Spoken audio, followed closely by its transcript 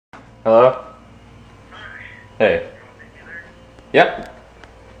Hello? Hey. Yep.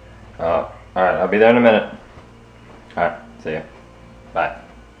 Oh, alright, I'll be there in a minute. Alright, see ya. Bye.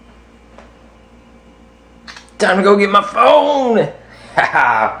 Time to go get my phone!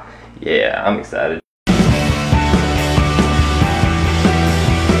 Haha! Yeah, I'm excited.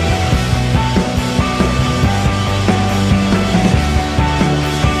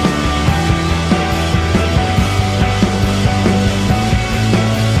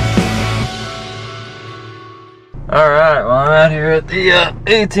 Alright, well I'm out here at the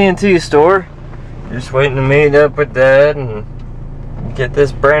AT&T store. Just waiting to meet up with Dad and get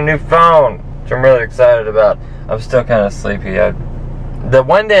this brand new phone, which I'm really excited about. I'm still kind of sleepy. The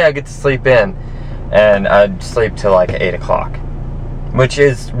one day I get to sleep in, and I sleep till like 8 o'clock. Which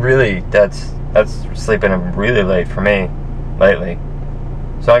is really, that's sleeping really late for me lately.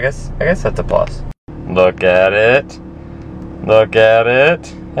 So I guess that's a plus. Look at it. Look at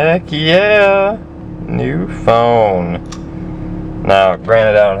it. Heck yeah. New phone. Now,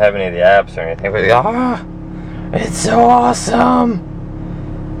 granted, I don't have any of the apps or anything, but it's so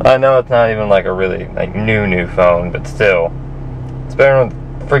awesome. I know it's not even like a really new phone, but still, it's better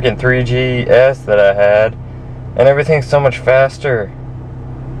than the freaking 3GS that I had, and everything's so much faster.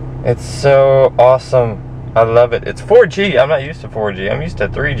 It's so awesome. I love it. It's 4G. I'm not used to 4G. I'm used to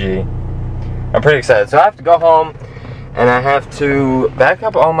 3G. I'm pretty excited. So I have to go home, and I have to back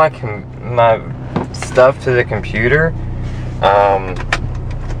up all my stuff to the computer,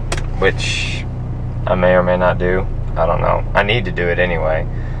 which I may or may not do. I don't know. I need to do it anyway,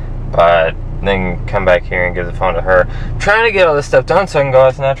 but then come back here and give the phone to her. I'm trying to get all this stuff done so I can go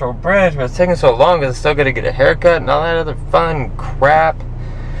out to Natural Bridge, but it's taking so long because I still got to get a haircut and all that other fun crap.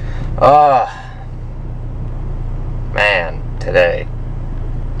 Man, today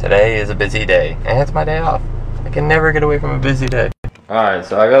is a busy day, and it's my day off. I can never get away from a busy day. Alright,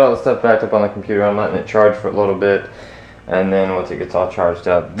 so I got all the stuff backed up on the computer. I'm letting it charge for a little bit, and then once it gets all charged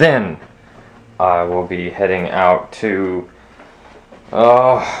up, then I will be heading out to,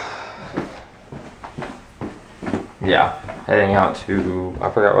 heading out to, I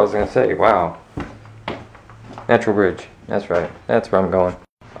forgot what I was going to say, wow. Natural Bridge, that's right, that's where I'm going.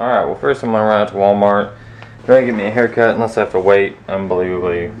 Alright, well first I'm going to run out to Walmart, try to get me a haircut unless I have to wait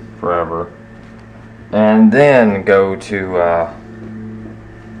unbelievably forever. And then go to,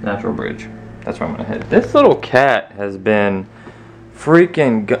 Natural Bridge. That's where I'm gonna head. This little cat has been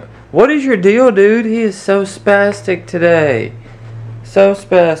freaking what is your deal, dude? He is so spastic today. So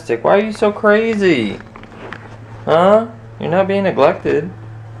spastic. Why are you so crazy? Huh? You're not being neglected.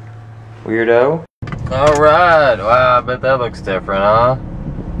 Weirdo. Alright. Wow, I bet that looks different, huh?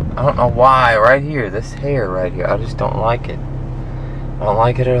 I don't know why. Right here. This hair right here. I just don't like it. I don't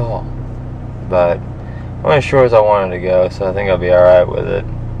like it at all. But I went as short as I wanted to go, so I think I'll be alright with it.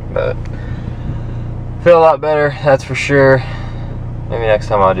 But feel a lot better, that's for sure. Maybe next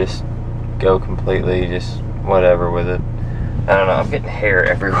time I'll just go completely, just whatever with it. I don't know, I'm getting hair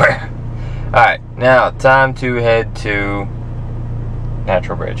everywhere. Alright, now time to head to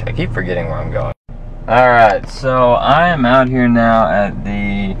Natural Bridge. I keep forgetting where I'm going. Alright, so I am out here now at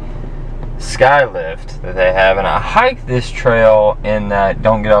the sky lift that they have, and I hiked this trail in that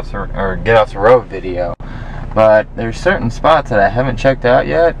Don't Get Off the Road video. But there's certain spots that I haven't checked out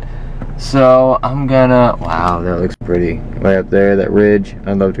yet, so I'm gonna, wow, that looks pretty. Way up there, that ridge,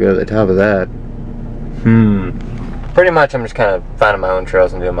 I'd love to go to the top of that. Pretty much I'm just kind of finding my own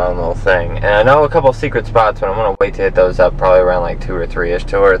trails and doing my own little thing. And I know a couple secret spots, but I'm gonna wait to hit those up probably around like 2 or 3-ish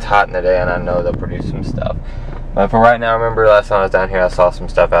to where it's hot in the day and I know they'll produce some stuff. But for right now, remember last time I was down here I saw some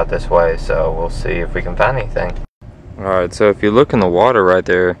stuff out this way, so we'll see if we can find anything. Alright, so if you look in the water right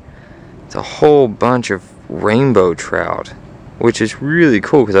there, it's a whole bunch of rainbow trout, which is really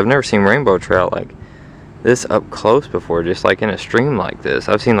cool because I've never seen rainbow trout like this up close before, just like in a stream like this.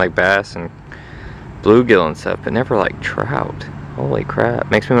 I've seen like bass and bluegill and stuff, but never like trout. Holy crap,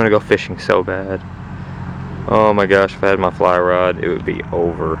 makes me want to go fishing so bad. Oh my gosh, if I had my fly rod, it would be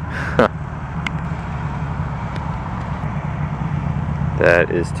over. That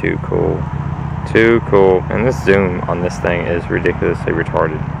is too cool. Too cool. And this zoom on this thing is ridiculously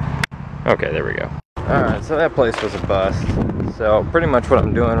retarded. Okay, there we go. Alright, so that place was a bust. So pretty much what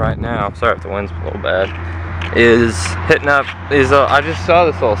I'm doing right now, sorry if the wind's a little bad, is hitting up, I just saw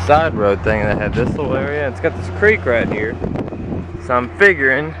this little side road thing that had this little area. It's got this creek right here. So I'm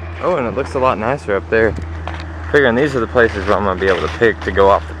figuring, oh, and it looks a lot nicer up there. Figuring these are the places where I'm going to be able to pick to go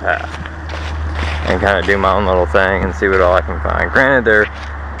off the path. And kind of do my own little thing and see what all I can find. Granted, they're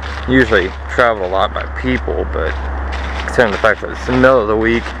usually travel a lot by people, but considering the fact that it's the middle of the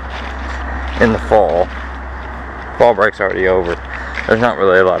week in the fall break's already over. there's not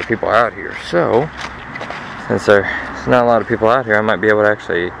really a lot of people out here. So, since there's not a lot of people out here, I might be able to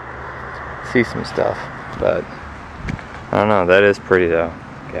actually see some stuff. But, I don't know, that is pretty though.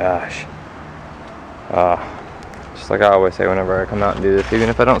 Gosh. Just like I always say whenever I come out and do this, even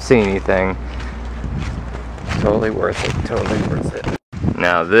if I don't see anything, totally worth it, totally worth it.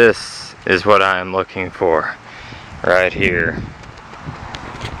 Now this is what I am looking for right here.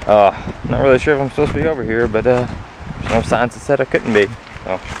 Not really sure if I'm supposed to be over here, but there's no signs that said I couldn't be,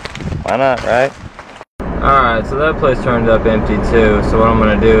 so why not, right? Alright, so that place turned up empty too, so what I'm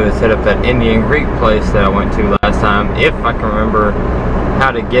going to do is hit up that Indian Greek place that I went to last time, if I can remember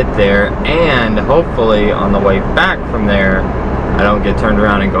how to get there, and hopefully on the way back from there, I don't get turned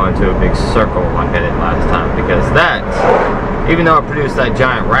around and go into a big circle like I did last time, because that, even though it produced that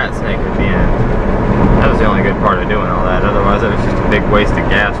giant rat snake at the end, that was the only good part of doing all that. Otherwise, it was just a big waste of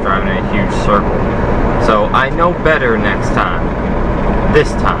gas driving in a huge circle. So I know better next time.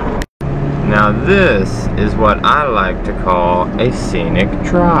 This time. Now this is what I like to call a scenic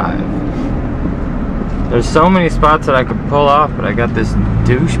drive. There's so many spots that I could pull off, but I got this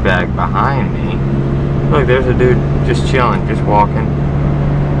douchebag behind me. Look, there's a dude just chilling, just walking.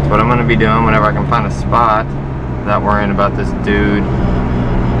 That's what I'm going to be doing whenever I can find a spot without worrying about this dude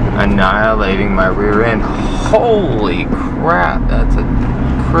annihilating my rear end. Holy crap, that's a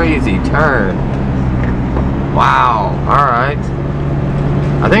crazy turn. Wow, alright.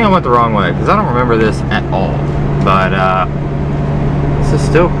 I think I went the wrong way, because I don't remember this at all. But, this is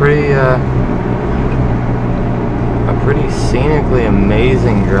still pretty, a pretty scenically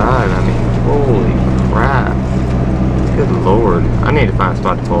amazing drive. I mean, holy crap. Good lord. I need to find a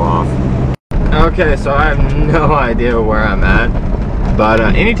spot to pull off. Okay, so I have no idea where I'm at. But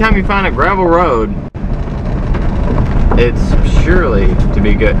anytime you find a gravel road, it's surely to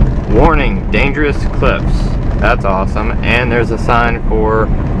be good. Warning, dangerous cliffs. That's awesome. And there's a sign for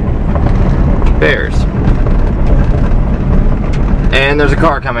bears. And there's a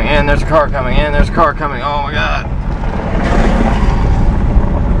car coming, and there's a car coming, and there's a car coming. Oh my god.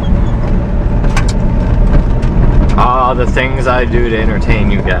 Ah, the things I do to entertain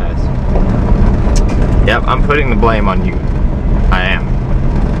you guys. Yep, I'm putting the blame on you. I am.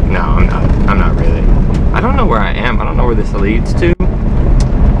 No, I'm not. I'm not really. I don't know where I am. I don't know where this leads to.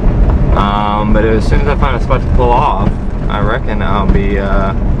 But as soon as I find a spot to pull off, I reckon I'll be,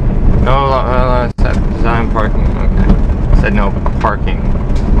 no, design parking. Okay. Said no parking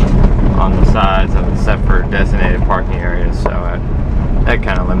on the sides except for designated parking areas, so that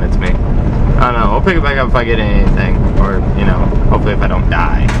kind of limits me. I don't know. I'll pick it back up if I get anything, or, you know, hopefully if I don't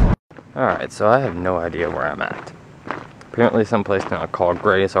die. Alright, so I have no idea where I'm at. Apparently someplace now called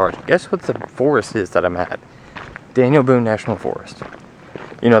Greatest Arch. Guess what the forest is that I'm at? Daniel Boone National Forest.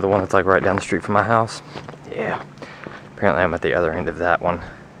 You know, the one that's like right down the street from my house? Yeah. Apparently I'm at the other end of that one.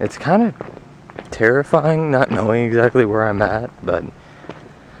 It's kind of terrifying not knowing exactly where I'm at, but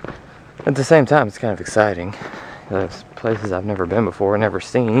at the same time it's kind of exciting. There's places I've never been before, never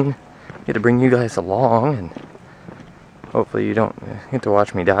seen. Get to bring you guys along, and hopefully you don't get to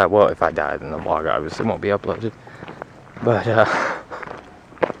watch me die. Well, if I die, then the vlog obviously won't be uploaded. But,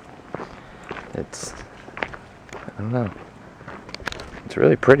 it's, I don't know. It's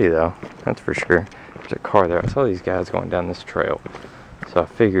really pretty, though. That's for sure. There's a car there. I saw these guys going down this trail. So I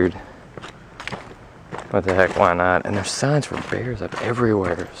figured, what the heck, why not? And there's signs for bears up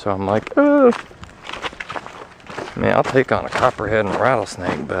everywhere. So I'm like, oh. I mean, I'll take on a copperhead and a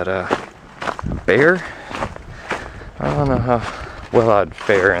rattlesnake, but, bear? I don't know how well I'd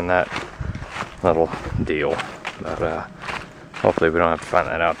fare in that little deal. But, hopefully we don't have to find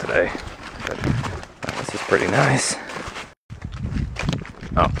that out today. But, this is pretty nice.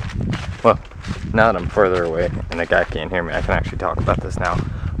 Oh, well, now that I'm further away and the guy can't hear me, I can actually talk about this now.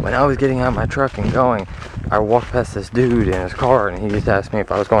 When I was getting out of my truck and going, I walked past this dude in his car, and he just asked me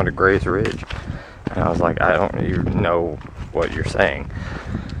if I was going to Gray's Ridge. And I was like, I don't even know what you're saying.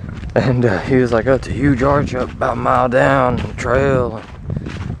 And he was like, oh, it's a huge arch up about a mile down the trail.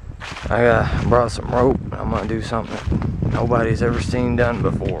 I brought some rope, and I'm going to do something that nobody's ever seen done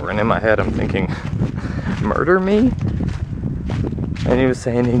before. And in my head, I'm thinking, murder me? And he was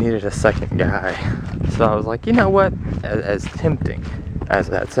saying he needed a second guy. So I was like, you know what? As tempting as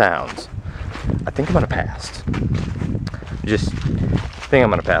that sounds, I think I'm going to pass. Just think I'm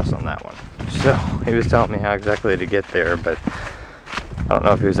going to pass on that one. So he was telling me how exactly to get there, but I don't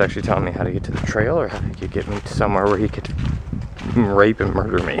know if he was actually telling me how to get to the trail or how he could get me to somewhere where he could rape and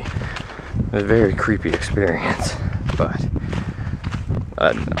murder me. It was a very creepy experience. But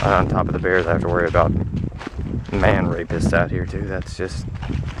on top of the bears, I have to worry about man rapists out here too. That's just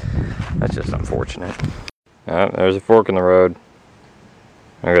unfortunate. There's a fork in the road.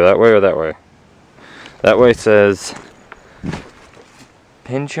 I go that way or that way? That way says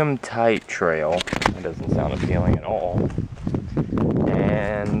Pinchum Tight Trail. That doesn't sound appealing at all.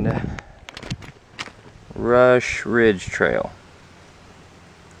 And Rush Ridge Trail.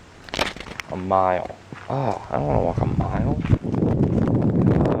 A mile. Oh, I don't want to walk a mile.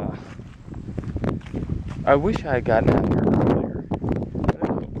 I wish I had gotten out here earlier. There's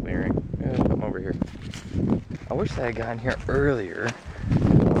a little clearing. Maybe I'll come over here. I wish I had gotten here earlier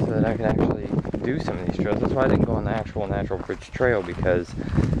so that I could actually do some of these trails. That's why I didn't go on the actual Natural Bridge Trail, because,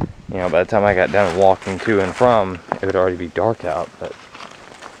 you know, by the time I got done walking to and from, it would already be dark out. But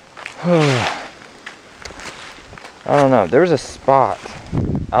I don't know. There was a spot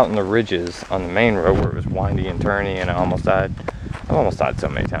out in the ridges on the main road where it was windy and turny, and I almost died. I've almost died so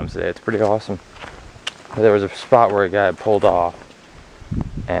many times today. It's pretty awesome. But there was a spot where a guy had pulled off,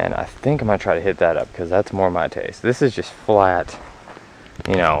 and I think I'm gonna try to hit that up because that's more my taste. This is just flat,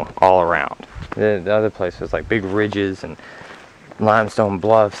 you know, all around. The other place was like big ridges and limestone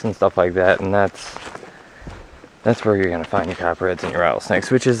bluffs and stuff like that, and that's where you're gonna find your copperheads and your rattlesnakes,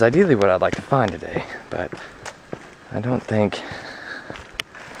 which is ideally what I'd like to find today. But I don't think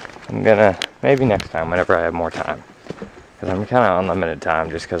I'm gonna. Maybe next time, whenever I have more time, because I'm kind of on limited time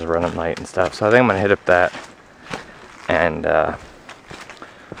just because of running late and stuff. So I think I'm gonna hit up that, and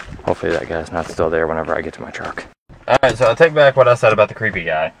hopefully that guy's not still there whenever I get to my truck. Alright, so I'll take back what I said about the creepy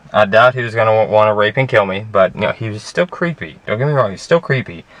guy. I doubt he was going to want to rape and kill me, but, you know, he was still creepy. Don't get me wrong, he's still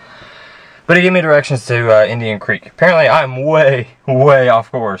creepy. But he gave me directions to Indian Creek. Apparently, I'm way, way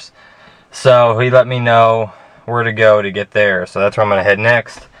off course. So he let me know where to go to get there. So that's where I'm going to head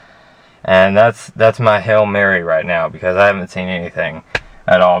next. And that's my Hail Mary right now, because I haven't seen anything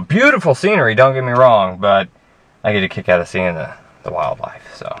at all. Beautiful scenery, don't get me wrong, but I get a kick out of seeing the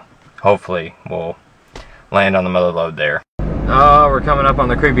wildlife. So hopefully we'll land on the mother lode there. Oh, we're coming up on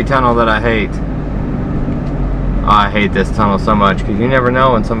the creepy tunnel that I hate. Oh, I hate this tunnel so much because you never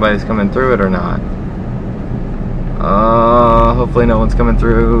know when somebody's coming through it or not. Hopefully no one's coming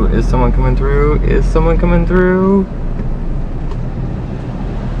through. Is someone coming through? Is someone coming through?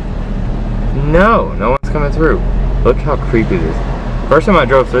 No, no one's coming through. Look how creepy this is. First time I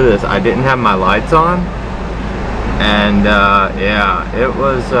drove through this, I didn't have my lights on. And yeah, it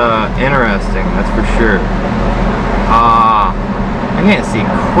was interesting, that's for sure. I can't see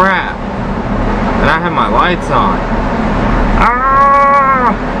crap, and I have my lights on.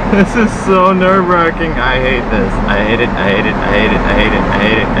 This is so nerve-wracking. I hate this. I hate it. I hate it. I hate it. I hate it. I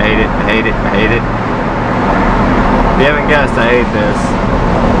hate it. I hate it. I hate it. I hate it. If you haven't guessed, I hate this.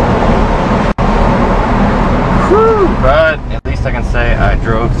 Whew. But at least I can say I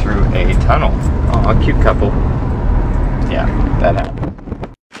drove through a tunnel. Oh, a cute couple. Yeah, that happened.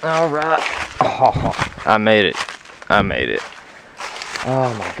 Alright. Oh, I made it. I made it.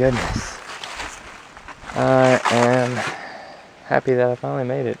 Oh my goodness. I am happy that I finally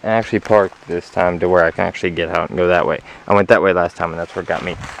made it. I actually parked this time to where I can actually get out and go that way. I went that way last time, and that's where it got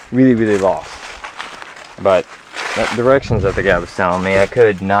me really, really lost. But the directions that the guy was telling me, I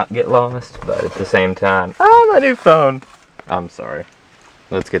could not get lost, but at the same time, my new phone. I'm sorry.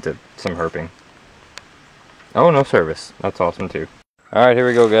 Let's get to some herping. Oh, no service. That's awesome too. Alright, here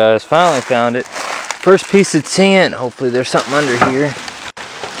we go, guys. Finally found it. First piece of tin. Hopefully there's something under here.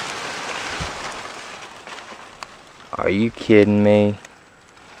 Are you kidding me?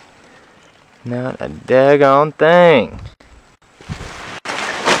 Not a daggone thing.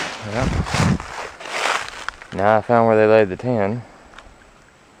 Well, now I found where they laid the tin.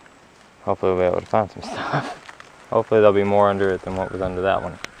 Hopefully we'll be able to find some stuff. Hopefully there'll be more under it than what was under that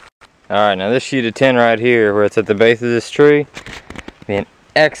one. Alright, now this sheet of tin right here, where it's at the base of this tree, would be an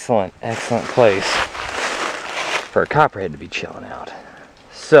excellent, excellent place for a copperhead to be chilling out.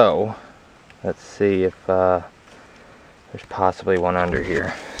 So, let's see if there's possibly one under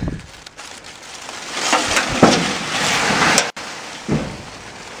here.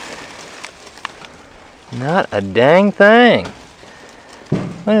 Not a dang thing.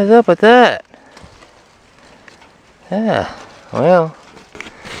 What is up with that? Yeah, well.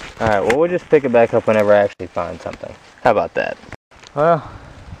 Alright, well, we'll just pick it back up whenever I actually find something. How about that? Well,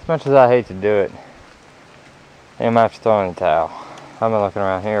 as much as I hate to do it, I might have to throw in the towel. I've been looking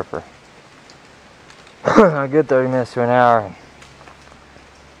around here for a good 30 minutes to an hour, and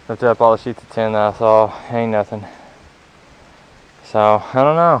lifted up all the sheets of tin that I saw. Ain't nothing. So, I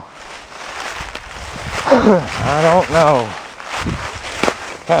don't know. I don't know.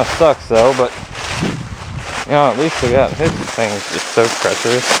 Kind of sucks though, but you know, at least I got this thing is just so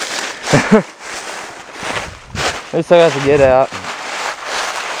treacherous. At least I got to get out and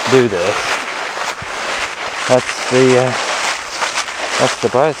do this. That's That's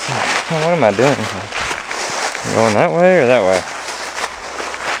the bright side. Oh, what am I doing? Going that way or that way?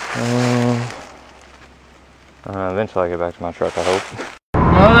 Eventually I'll get back to my truck, I hope.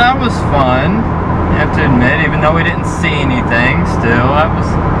 Well, that was fun. You have to admit, even though we didn't see anything, still,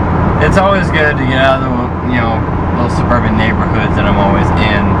 it's always good to get out of the, little suburban neighborhoods that I'm always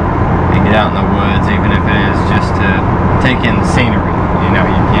in and get out in the woods, even if it is just to take in the scenery.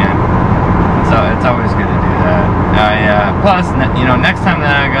 You can. So it's always good to do that. Plus, next time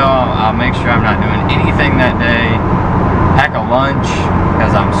that I go, I'll make sure I'm not doing anything that day. Pack a lunch,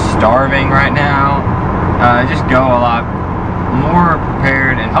 because I'm starving right now. Just go a lot more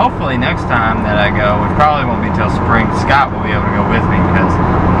prepared, and hopefully next time that I go, which probably won't be till spring, Scott will be able to go with me, because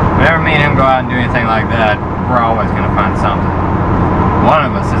whenever me and him go out and do anything like that, we're always going to find something. One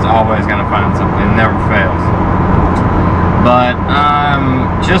of us is always going to find something. It never fails. But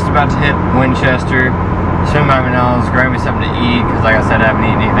I'm just about to hit Winchester, swing by McDonald's, grab me something to eat, because like I said, I haven't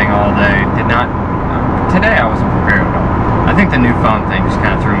eaten anything all day. Today I wasn't prepared at all. I think the new phone thing just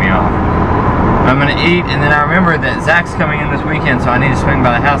kind of threw me off. I'm going to eat, and then I remember that Zach's coming in this weekend, so I need to swing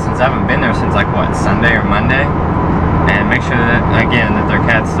by the house since I haven't been there since, like, what, Sunday or Monday? And make sure that, again, that their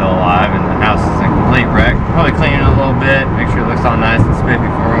cat's still alive and the house is in complete wreck. Probably clean it a little bit, make sure it looks all nice and spiffy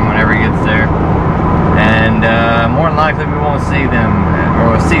for him whenever he gets there. And more than likely we won't see them,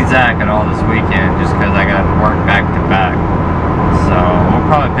 or we'll see Zach at all this weekend, just because I got work back to back. So we'll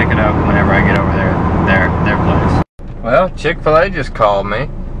probably pick it up whenever I get over there, their place. Well, Chick-fil-A just called me.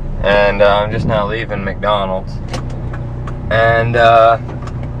 And I'm just now leaving McDonald's. And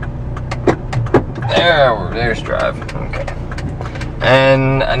there's Drive. Okay.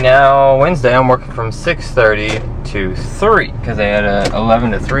 And now Wednesday I'm working from 6:30 to 3 because they had a 11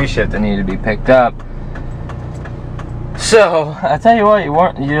 to 3 shift that needed to be picked up. So I tell you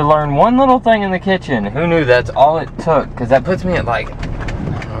what, you learn one little thing in the kitchen. Who knew that's all it took? Because that puts me at like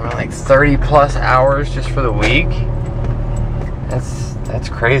 30 plus hours just for the week. That's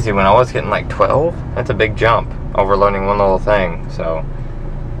crazy. When I was getting like 12, that's a big jump over learning one little thing. So,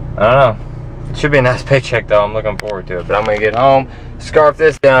 I don't know. It should be a nice paycheck though. I'm looking forward to it. But I'm going to get home, scarf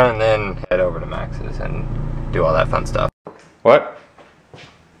this down, and then head over to Max's and do all that fun stuff. What?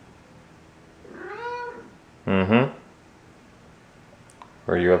 Mm-hmm.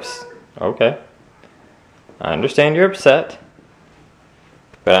 Were you upset? Okay. I understand you're upset.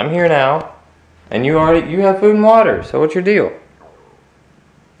 But I'm here now. And you have food and water. So what's your deal?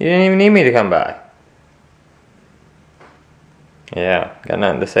 You didn't even need me to come by. Yeah, got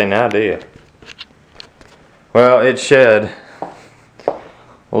nothing to say now, do you? Well, it shed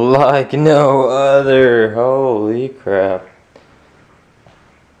like no other. Holy crap.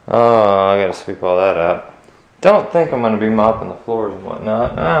 Oh, I gotta sweep all that up. Don't think I'm gonna be mopping the floors and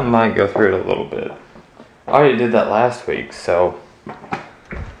whatnot. I might go through it a little bit. I already did that last week, so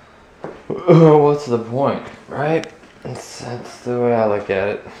what's the point, right? That's the way I look at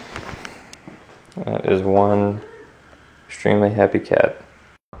it. That is one extremely happy cat.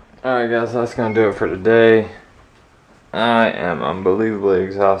 Alright guys, that's going to do it for today. I am unbelievably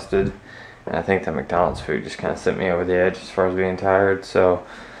exhausted. And I think that McDonald's food just kind of sent me over the edge as far as being tired. So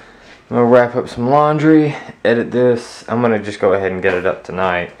I'm going to wrap up some laundry, edit this. I'm going to just go ahead and get it up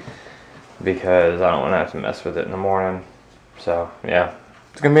tonight because I don't want to have to mess with it in the morning. So yeah,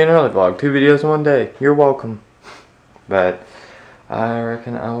 it's going to be an early vlog. 2 videos in one day. You're welcome. But I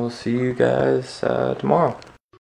reckon I will see you guys tomorrow.